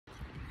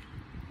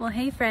Well,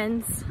 hey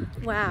friends,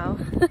 wow.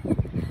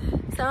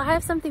 So I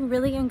have something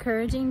really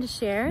encouraging to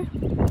share.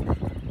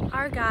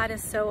 Our God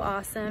is so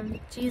awesome.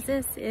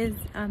 Jesus is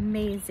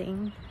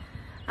amazing.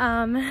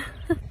 So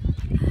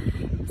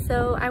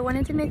I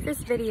wanted to make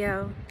this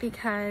video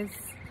because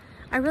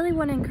I really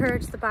want to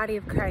encourage the body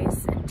of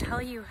Christ and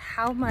tell you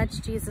how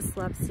much Jesus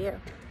loves you.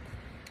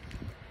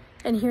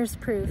 And here's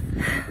proof.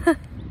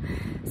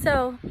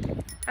 So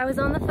I was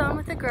on the phone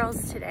with the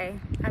girls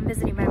today. I'm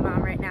visiting my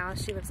mom right now.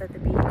 She lives at the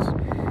beach.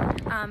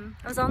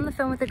 I was on the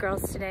phone with the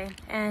girls today,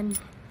 and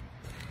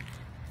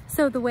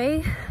so the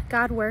way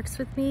God works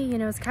with me, you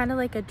know, is kind of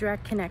like a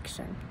direct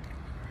connection.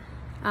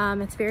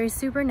 It's very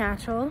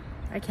supernatural.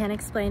 I can't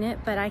explain it,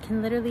 but I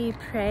can literally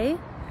pray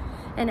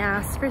and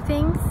ask for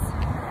things,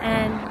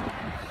 and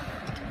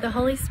the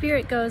Holy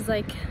Spirit goes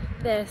like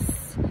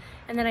this,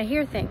 and then I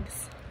hear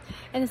things.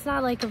 And it's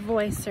not like a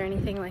voice or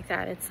anything like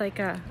that. It's like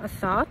a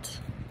thought.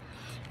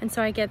 And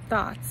so I get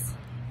thoughts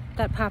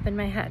that pop in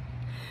my head,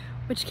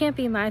 which can't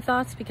be my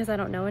thoughts because I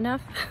don't know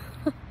enough.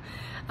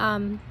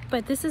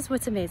 But this is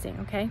what's amazing,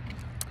 okay?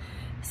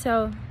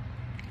 So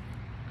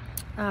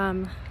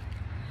I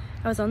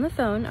was on the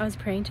phone, I was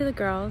praying to the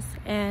girls,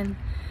 and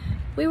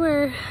we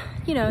were,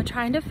 you know,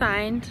 trying to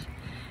find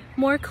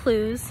more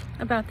clues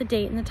about the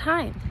date and the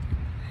time.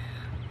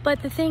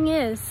 But the thing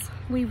is,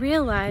 we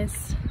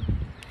realized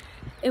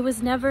it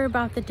was never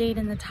about the date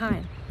and the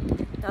time.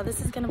 Now this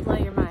is gonna blow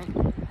your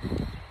mind.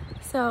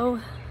 So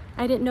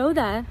I didn't know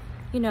that,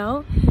 you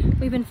know.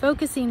 We've been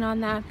focusing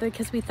on that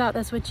because we thought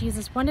that's what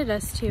Jesus wanted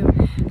us to,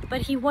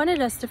 but he wanted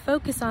us to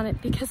focus on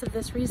it because of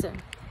this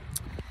reason.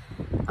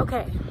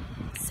 Okay,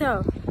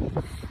 so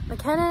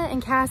McKenna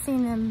and Cassie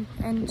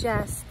and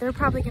Jess, they're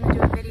probably gonna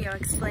do a video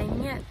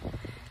explaining it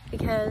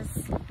because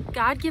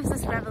God gives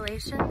us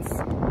revelations.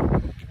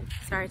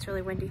 Sorry, it's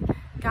really windy.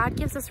 God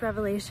gives us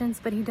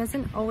revelations, but he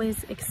doesn't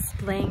always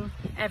explain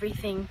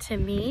everything to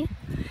me.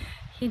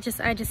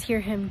 I just hear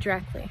him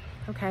directly,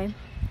 okay?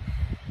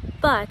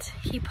 But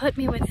he put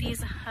me with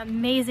these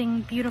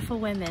amazing, beautiful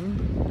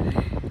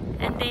women,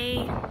 and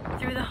they,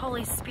 through the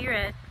Holy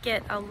Spirit,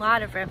 get a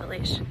lot of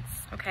revelations,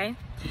 okay?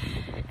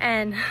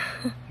 And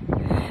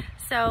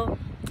so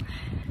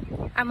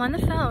I'm on the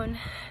phone,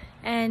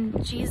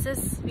 and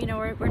Jesus, you know,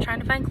 we're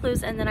trying to find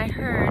clues, and then I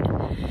heard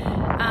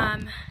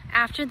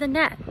after the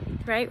net,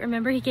 right?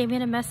 Remember, he gave me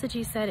a message.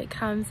 He said it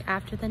comes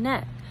after the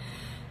net.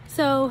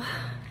 So,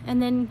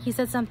 and then he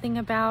said something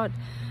about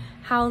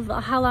how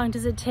long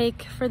does it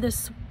take for the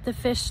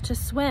fish to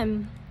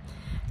swim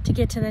to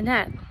get to the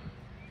net.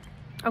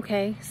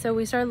 Okay, so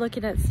we started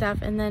looking at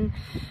stuff, and then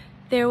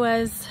they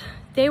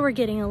were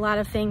getting a lot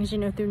of things, you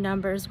know, through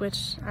numbers,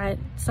 which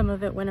some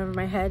of it went over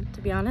my head,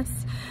 to be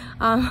honest.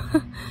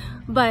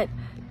 But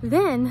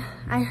then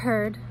I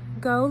heard,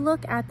 go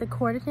look at the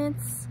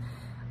coordinates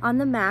on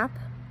the map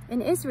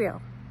in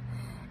Israel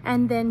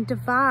and then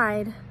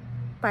divide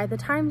by the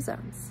time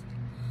zones.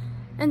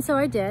 And so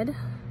I did.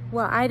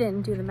 Well, I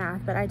didn't do the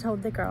math, but I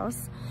told the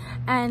girls.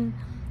 And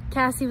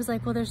Cassie was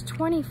like, well, there's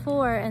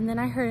 24. And then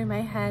I heard in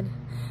my head,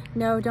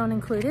 no, don't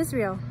include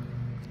Israel.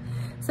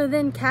 So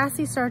then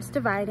Cassie starts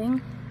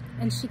dividing,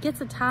 and she gets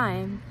a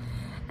time,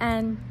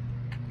 and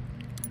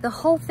the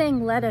whole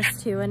thing led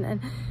us to,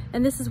 and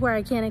this is where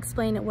I can't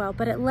explain it well,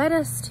 but it led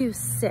us to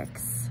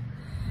 6.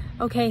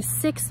 Okay,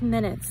 6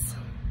 minutes,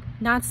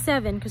 not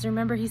 7, because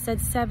remember he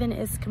said 7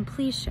 is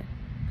completion,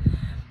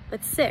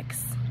 but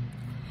 6.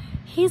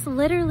 He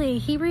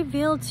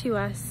revealed to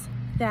us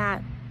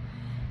that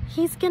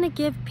he's gonna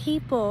give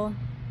people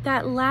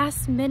that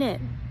last minute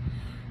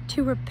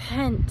to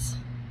repent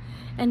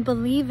and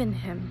believe in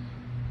him.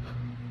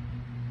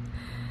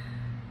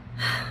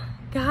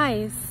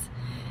 Guys,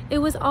 it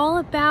was all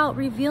about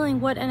revealing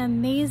what an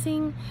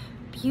amazing,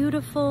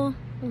 beautiful,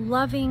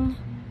 loving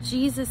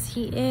Jesus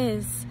he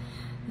is,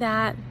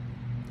 that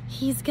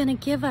he's gonna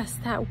give us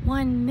that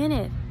 1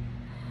 minute.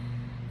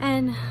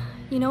 And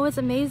you know what's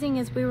amazing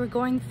is we were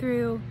going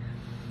through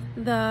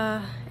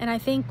and I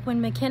think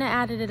when McKenna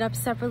added it up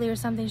separately or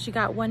something, she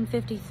got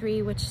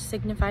 153, which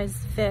signifies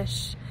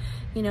fish,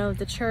 you know,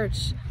 the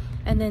church.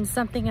 And then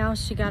something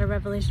else she got a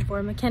revelation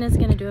for. McKenna's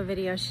gonna do a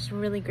video. She's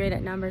really great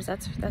at numbers.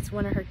 That's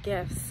one of her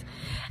gifts.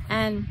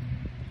 And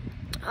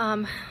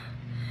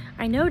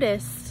I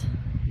noticed,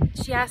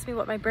 she asked me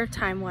what my birth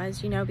time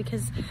was, you know,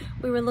 because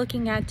we were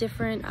looking at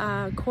different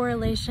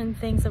correlation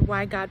things of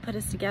why God put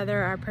us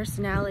together, our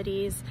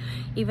personalities,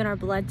 even our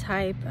blood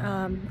type.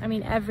 I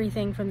mean,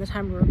 everything from the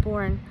time we were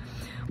born.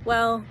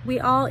 Well,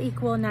 we all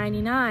equal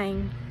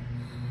 99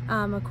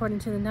 according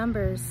to the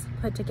numbers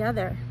put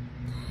together.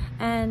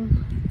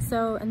 And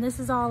so, and this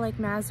is all like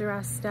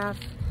Mazareth stuff,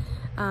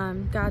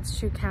 God's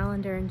true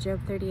calendar in Job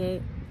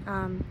 38.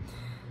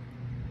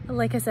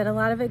 Like I said, a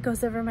lot of it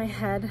goes over my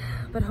head,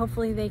 but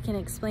hopefully they can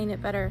explain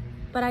it better.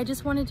 But I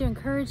just wanted to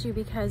encourage you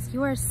because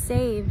you are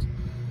saved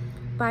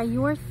by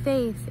your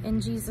faith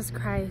in Jesus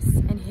Christ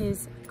and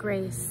his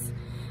grace.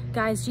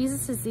 Guys,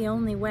 Jesus is the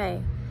only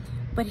way.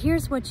 But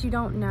here's what you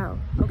don't know,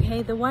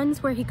 okay? The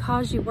ones where he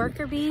calls you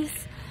worker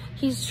bees,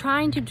 he's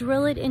trying to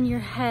drill it in your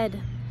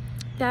head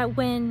that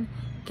when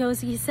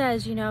he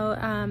says, you know,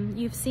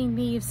 you've seen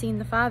me, you've seen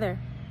the Father.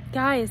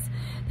 Guys,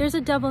 there's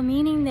a double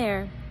meaning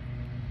there.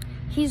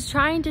 He's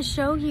trying to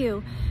show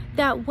you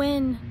that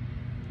when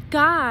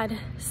God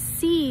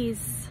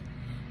sees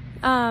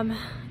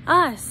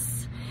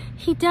us,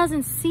 he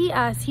doesn't see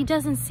us. He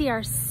doesn't see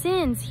our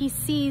sins. He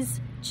sees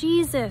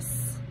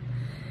Jesus.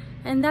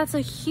 And that's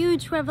a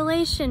huge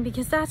revelation,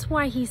 because that's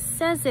why he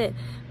says it.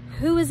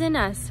 Who is in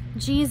us?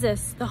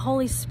 Jesus, the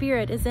Holy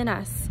Spirit is in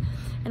us.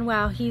 And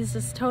wow, he's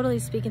just totally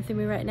speaking through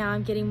me right now.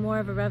 I'm getting more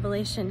of a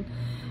revelation.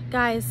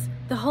 Guys,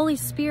 the Holy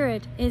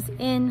Spirit is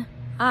in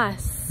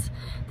us.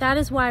 That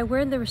is why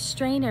we're the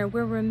restrainer.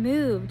 We're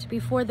removed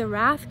before the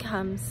wrath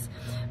comes.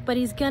 But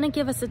he's going to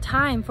give us a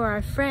time for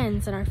our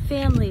friends and our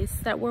families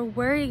that we're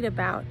worried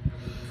about.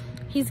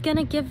 He's going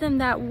to give them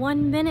that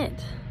 1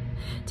 minute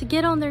to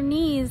get on their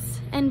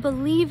knees and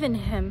believe in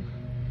him.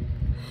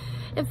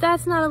 If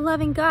that's not a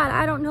loving God,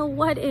 I don't know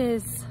what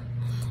is.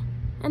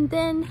 And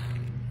then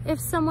if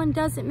someone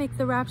doesn't make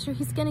the rapture,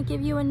 he's going to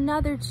give you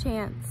another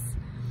chance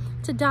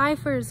to die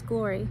for his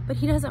glory. But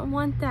he doesn't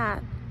want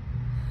that.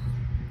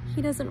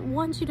 He doesn't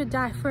want you to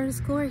die for his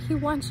glory. He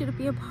wants you to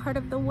be a part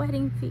of the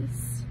wedding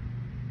feast.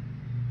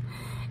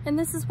 And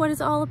this is what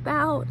it's all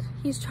about.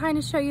 He's trying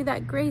to show you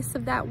that grace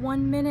of that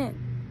 1 minute.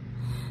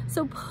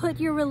 So put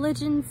your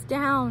religions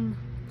down.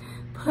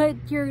 Put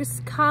your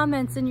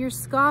comments and your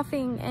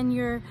scoffing and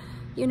your,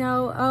 you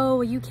know,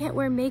 oh, you can't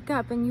wear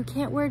makeup and you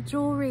can't wear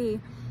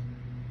jewelry.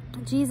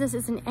 Jesus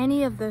isn't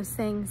any of those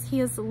things. He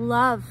is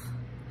love.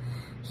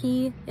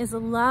 He is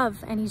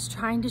love, and he's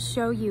trying to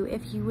show you,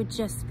 if you would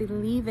just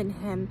believe in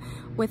him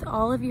with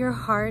all of your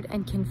heart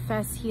and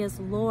confess he is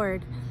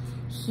Lord,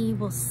 he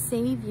will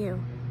save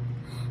you.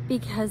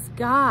 Because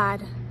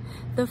God,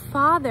 the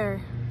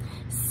Father,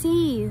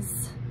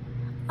 sees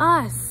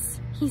us.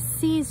 He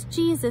sees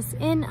Jesus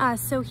in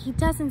us, so he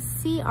doesn't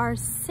see our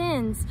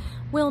sins.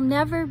 We'll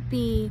never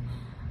be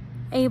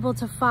able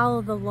to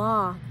follow the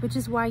law, which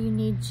is why you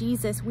need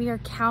Jesus. We are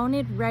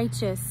counted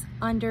righteous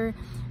under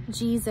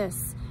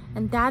Jesus.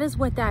 And that is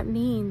what that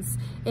means.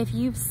 If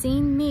you've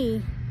seen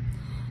me,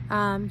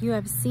 you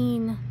have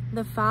seen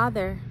the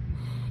Father.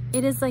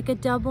 It is like a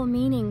double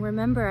meaning.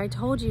 Remember, I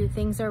told you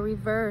things are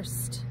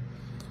reversed.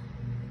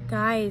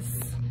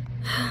 Guys,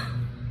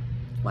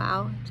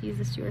 wow,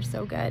 Jesus, you are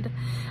so good.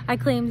 I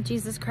claim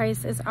Jesus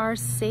Christ as our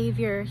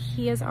Savior.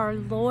 He is our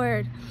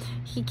Lord.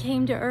 He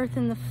came to earth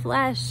in the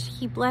flesh.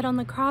 He bled on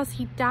the cross.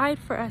 He died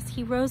for us.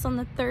 He rose on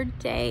the 3rd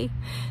day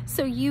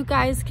so you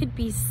guys could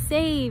be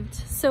saved.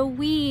 So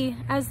we,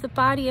 as the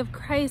body of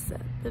Christ,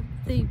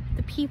 the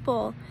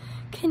people,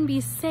 can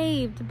be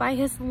saved by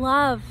his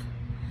love.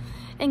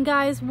 And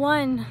guys,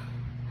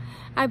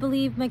 I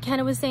believe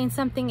McKenna was saying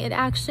something, it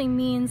actually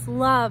means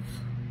love.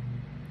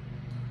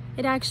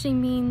 It actually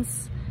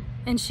means,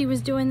 and she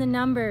was doing the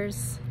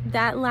numbers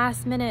that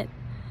last minute.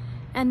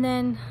 And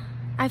then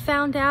I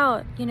found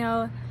out, you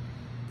know,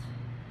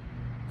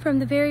 from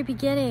the very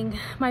beginning,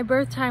 my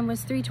birth time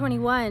was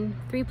 3:21.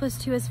 3 +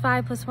 2 is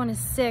 5 + 1 is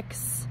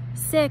 6.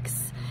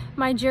 6,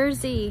 my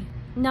jersey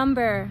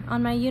number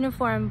on my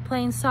uniform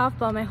playing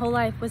softball my whole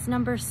life was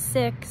number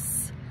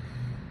 6.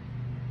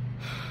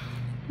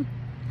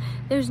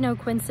 There's no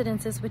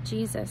coincidences with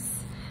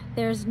Jesus.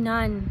 There's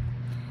none.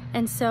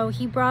 And so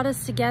he brought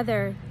us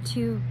together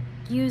to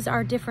use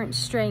our different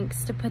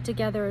strengths to put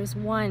together as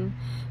one,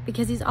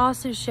 because he's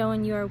also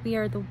showing you we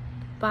are the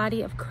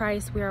body of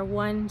Christ. We are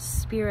one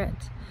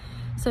spirit.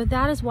 So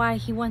that is why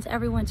he wants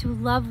everyone to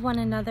love one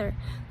another.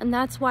 And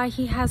that's why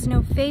he has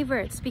no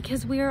favorites,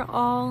 because we are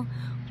all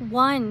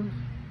one.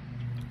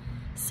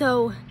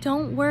 So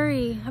don't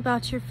worry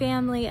about your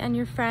family and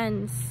your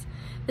friends.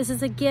 This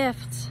is a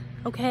gift,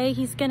 okay?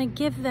 He's gonna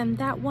give them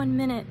that 1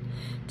 minute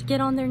to get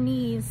on their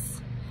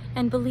knees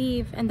and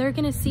believe, and they're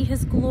gonna see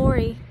his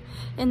glory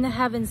in the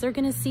heavens. They're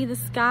gonna see the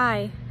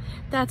sky.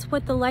 That's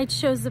what the light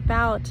show's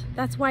about.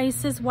 That's why he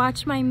says,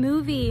 watch my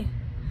movie.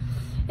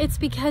 It's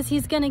because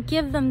he's gonna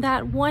give them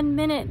that 1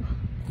 minute.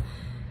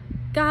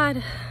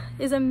 God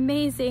is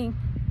amazing,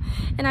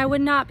 and I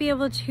would not be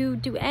able to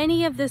do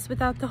any of this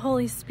without the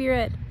Holy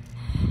Spirit.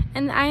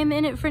 And I am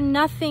in it for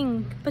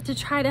nothing but to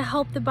try to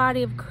help the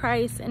body of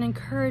Christ and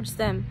encourage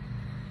them.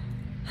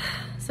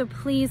 So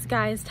please,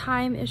 guys,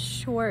 time is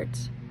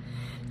short.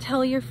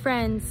 Tell your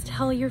friends,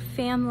 tell your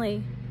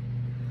family,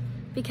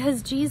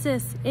 because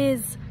Jesus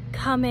is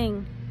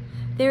coming.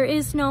 There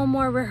is no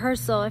more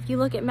rehearsal. If you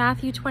look at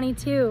Matthew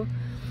 22,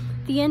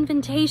 the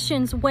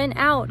invitations went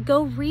out.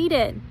 Go read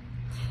it.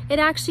 It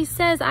actually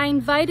says, I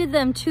invited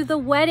them to the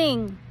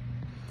wedding.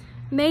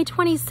 May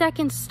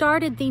 22nd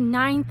started the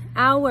 9th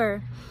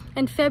hour,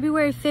 and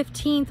February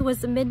 15th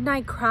was the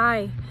midnight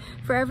cry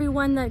for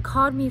everyone that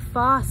called me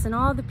false and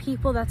all the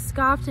people that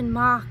scoffed and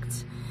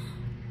mocked.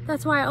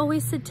 That's why I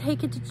always said,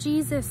 take it to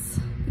Jesus,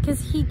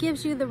 because he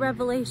gives you the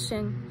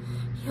revelation.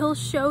 He'll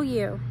show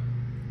you.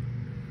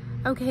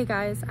 Okay,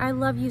 guys, I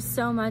love you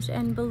so much,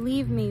 and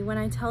believe me when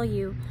I tell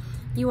you,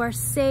 you are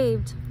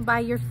saved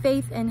by your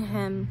faith in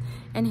him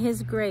and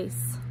his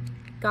grace.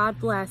 God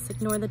bless.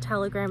 Ignore the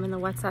Telegram and the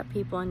WhatsApp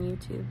people on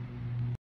YouTube.